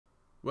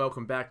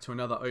Welcome back to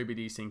another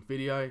OBDSync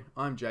video.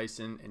 I'm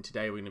Jason, and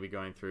today we're going to be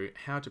going through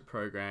how to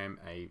program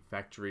a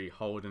factory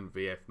Holden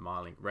VF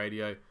Mylink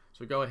radio.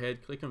 So go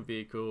ahead, click on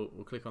vehicle,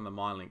 we'll click on the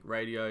Mylink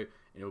radio,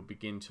 and it will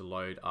begin to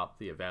load up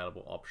the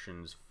available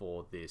options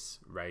for this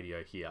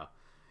radio here.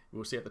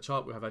 We'll see at the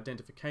top we'll have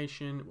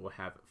identification, we'll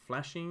have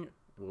flashing,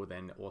 we'll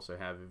then also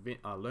have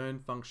learn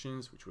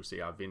functions, which we'll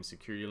see our VIN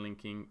security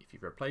linking if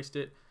you've replaced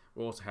it.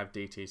 We'll also have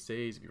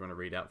DTCs if you want to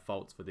read out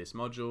faults for this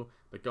module.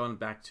 But going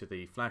back to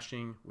the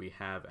flashing, we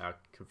have our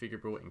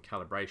configurable and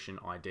calibration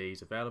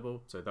IDs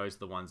available. So those are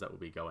the ones that will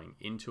be going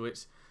into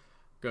it.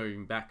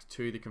 Going back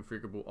to the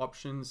configurable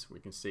options,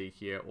 we can see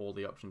here all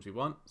the options we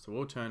want. So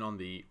we'll turn on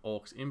the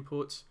aux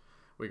input.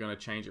 We're going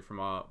to change it from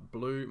our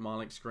blue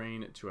Mylink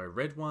screen to a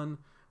red one.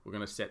 We're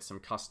going to set some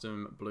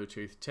custom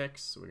Bluetooth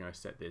text. So we're going to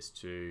set this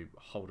to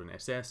Holden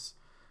SS.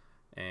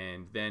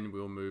 And then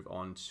we'll move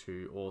on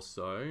to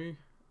also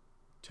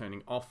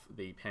turning off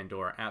the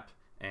Pandora app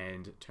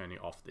and turning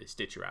off the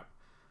Stitcher app.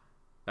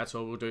 That's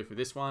all we'll do for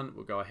this one.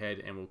 We'll go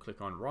ahead and we'll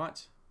click on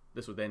write.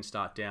 This will then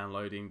start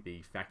downloading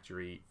the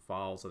factory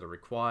files that are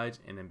required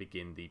and then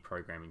begin the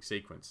programming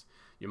sequence.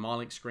 Your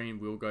Mylink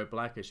screen will go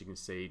black, as you can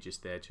see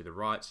just there to the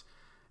right,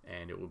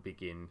 and it will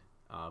begin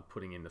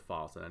putting in the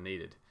files that are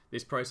needed.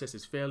 This process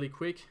is fairly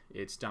quick.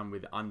 It's done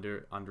with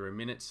under a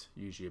minute,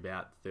 usually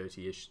about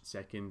 30-ish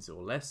seconds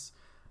or less.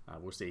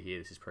 We'll see here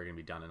this is probably going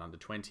to be done in under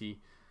 20.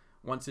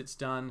 Once it's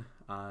done,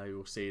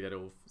 you'll see that it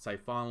will say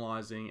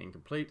finalizing and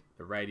complete.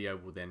 The radio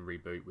will then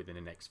reboot within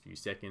the next few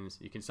seconds.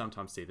 You can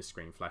sometimes see the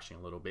screen flashing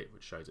a little bit,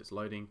 which shows it's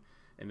loading.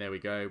 And there we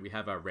go, we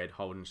have our red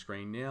Holden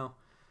screen now.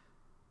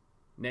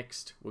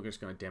 Next, we're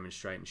just going to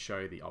demonstrate and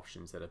show the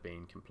options that have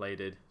been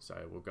completed.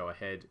 So we'll go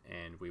ahead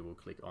and we will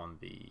click on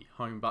the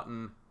home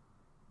button.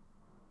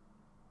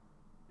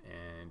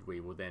 And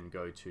we will then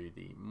go to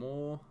the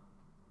more.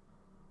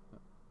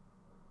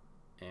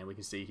 And we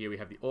can see here we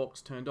have the aux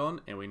turned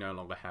on and we no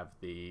longer have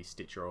the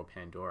Stitcher or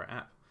Pandora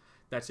app.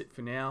 That's it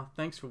for now.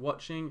 Thanks for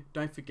watching.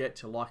 Don't forget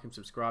to like and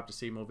subscribe to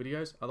see more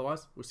videos.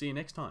 Otherwise, we'll see you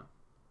next time.